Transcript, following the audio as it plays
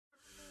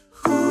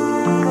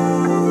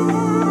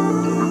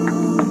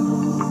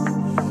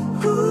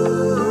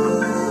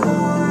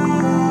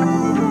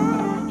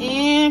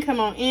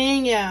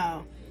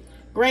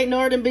Great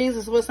northern beans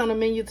is what's on the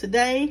menu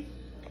today.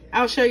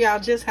 I'll show y'all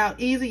just how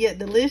easy yet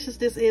delicious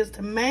this is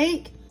to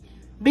make.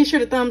 Be sure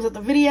to thumbs up the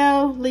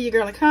video, leave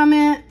your girl a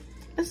comment.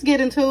 Let's get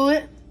into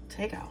it.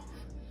 Take off.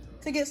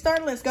 To get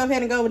started, let's go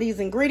ahead and go over these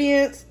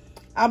ingredients.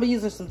 I'll be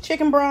using some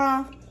chicken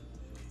broth.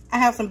 I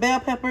have some bell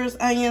peppers,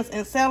 onions,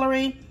 and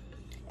celery.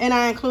 And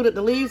I included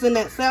the leaves in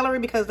that celery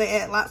because they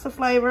add lots of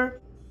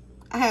flavor.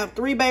 I have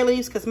 3 bay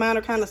leaves because mine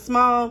are kind of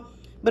small.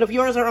 But if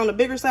yours are on the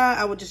bigger side,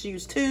 I would just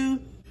use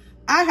 2.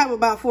 I have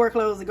about 4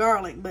 cloves of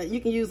garlic, but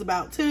you can use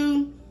about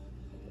 2.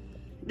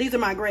 These are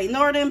my great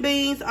northern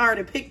beans. I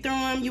already picked through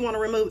them. You want to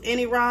remove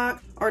any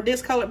rock or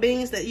discolored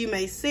beans that you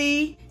may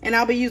see. And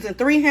I'll be using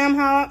 3 ham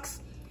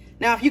hocks.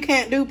 Now, if you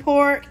can't do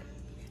pork,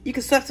 you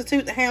can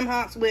substitute the ham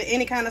hocks with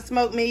any kind of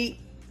smoked meat,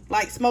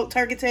 like smoked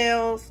turkey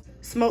tails,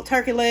 smoked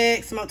turkey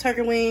legs, smoked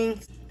turkey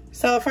wings.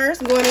 So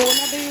first, I'm going in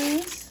with my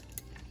beans.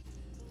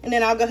 And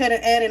then I'll go ahead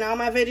and add in all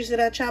my veggies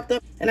that I chopped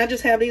up. And I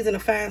just have these in a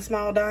fine,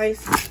 small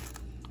dice.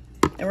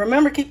 And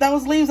remember, keep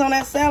those leaves on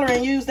that celery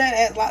and use that,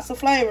 adds lots of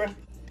flavor.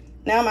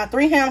 Now my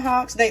 3 ham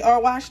hocks, they are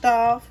washed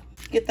off.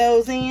 Get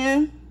those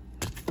in.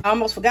 I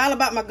almost forgot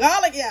about my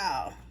garlic,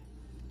 y'all.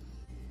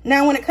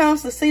 Now when it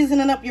comes to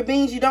seasoning up your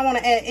beans, you don't want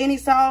to add any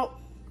salt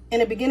in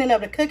the beginning of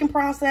the cooking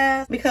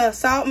process because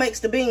salt makes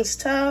the beans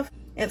tough,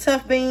 and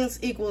tough beans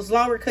equals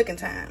longer cooking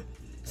time.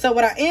 So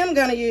what I am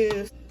going to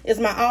use is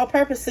my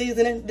all-purpose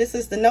seasoning. This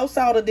is the no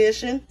salt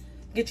edition.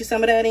 Get you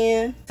some of that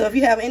in. So if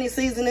you have any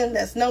seasoning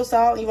that's no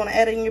salt and you want to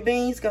add it in your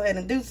beans, go ahead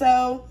and do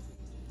so.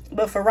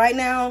 But for right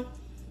now,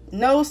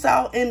 no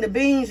salt in the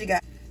beans, you guys.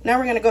 Now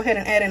we're going to go ahead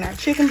and add in our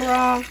chicken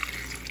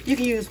broth. You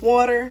can use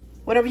water,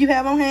 whatever you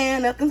have on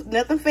hand,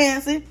 nothing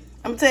fancy.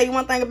 I'm going to tell you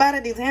one thing about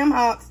it. These ham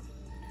hocks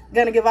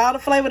going to give all the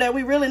flavor that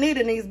we really need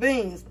in these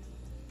beans.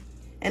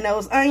 And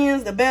those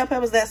onions, the bell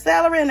peppers, that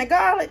celery, and the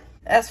garlic,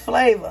 that's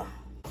flavor.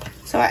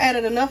 So I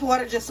added enough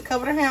water just to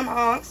cover the ham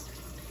hocks.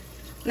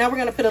 Now we're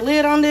gonna put a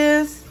lid on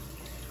this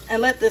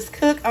and let this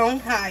cook on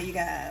high, you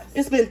guys.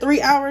 It's been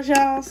 3 hours,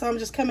 y'all, so I'm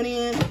just coming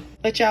in,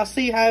 let y'all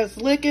see how it's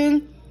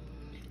looking.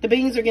 The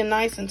beans are getting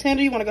nice and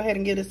tender. You wanna go ahead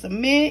and give this a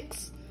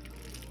mix.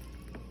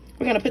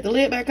 We're gonna put the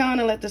lid back on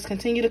and let this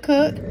continue to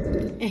cook.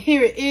 And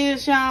here it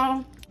is,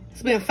 y'all.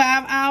 It's been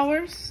 5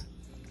 hours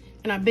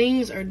and our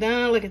beans are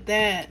done. Look at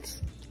that.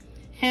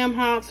 Ham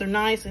hocks are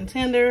nice and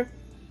tender.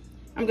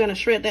 I'm gonna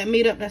shred that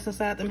meat up that's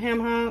inside them ham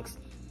hocks.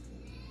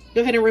 Go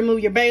ahead and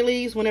remove your bay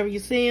leaves whenever you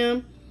see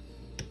them.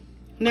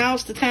 Now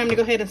it's the time to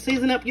go ahead and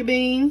season up your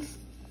beans.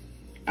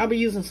 I'll be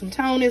using some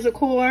Tony's, of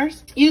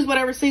course. Use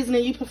whatever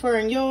seasoning you prefer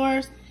in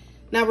yours.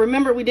 Now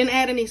remember, we didn't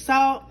add any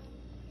salt,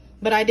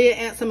 but I did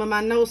add some of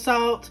my no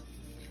salt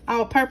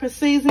all-purpose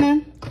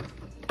seasoning.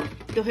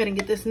 Go ahead and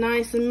get this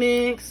nice and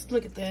mixed.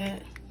 Look at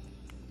that.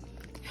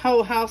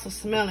 Whole house is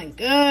smelling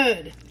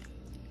good.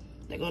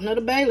 There go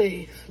another bay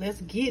leaf.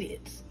 Let's get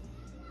it.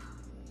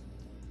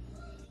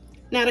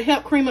 Now to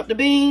help cream up the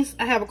beans,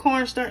 I have a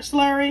cornstarch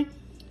slurry.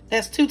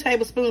 That's 2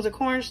 tablespoons of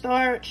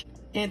cornstarch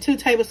and 2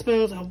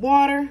 tablespoons of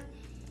water.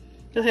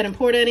 Go ahead and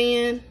pour that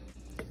in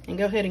and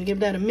go ahead and give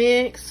that a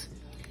mix.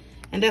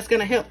 And that's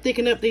gonna help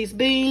thicken up these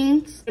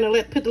beans. I'm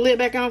gonna put the lid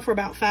back on for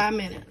about 5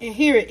 minutes. And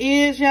here it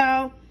is,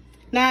 y'all.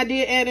 Now I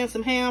did add in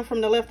some ham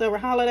from the leftover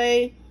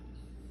holiday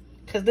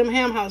because them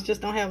ham hocks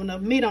just don't have enough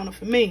meat on it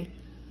for me.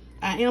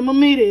 I am a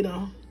meat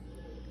eater.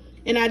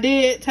 And I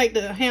did take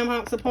the ham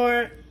hocks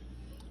apart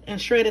and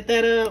shredded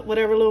that up,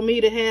 whatever little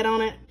meat it had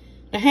on it.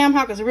 The ham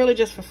hock is really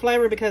just for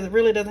flavor because it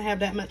really doesn't have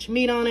that much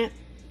meat on it.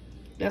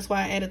 That's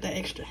why I added that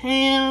extra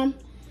ham.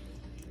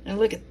 And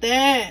look at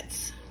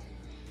that.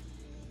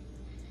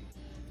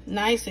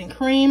 Nice and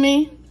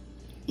creamy.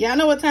 Y'all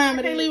know what time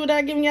it is. Leave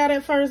without giving y'all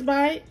that first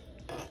bite.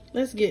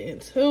 Let's get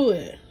into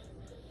it.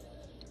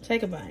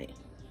 Take a bite.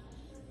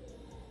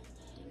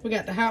 We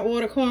got the hot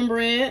water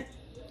cornbread.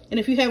 And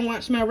if you haven't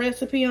watched my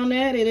recipe on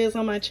that, it is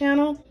on my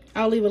channel.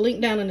 I'll leave a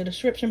link down in the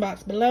description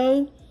box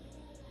below.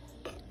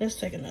 Let's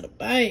take another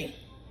bite.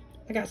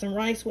 I got some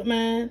rice with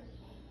mine.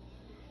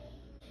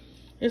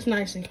 It's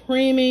nice and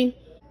creamy,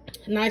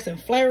 nice and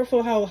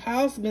flavorful. Whole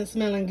house been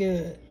smelling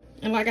good.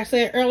 And like I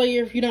said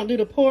earlier, if you don't do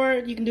the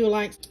pork, you can do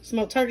like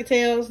smoked turkey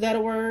tails,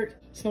 that'll work.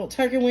 Smoked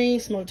turkey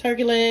wings, smoked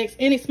turkey legs,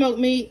 any smoked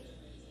meat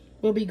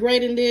will be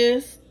great in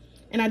this.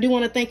 And I do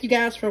want to thank you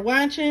guys for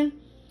watching.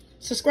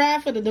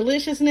 Subscribe for the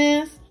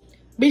deliciousness.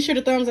 Be sure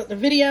to thumbs up the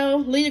video.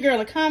 Leave your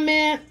girl a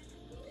comment.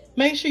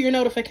 Make sure your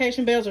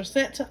notification bells are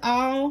set to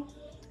all.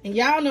 And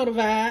y'all know the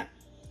vibe.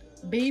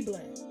 Be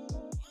blessed.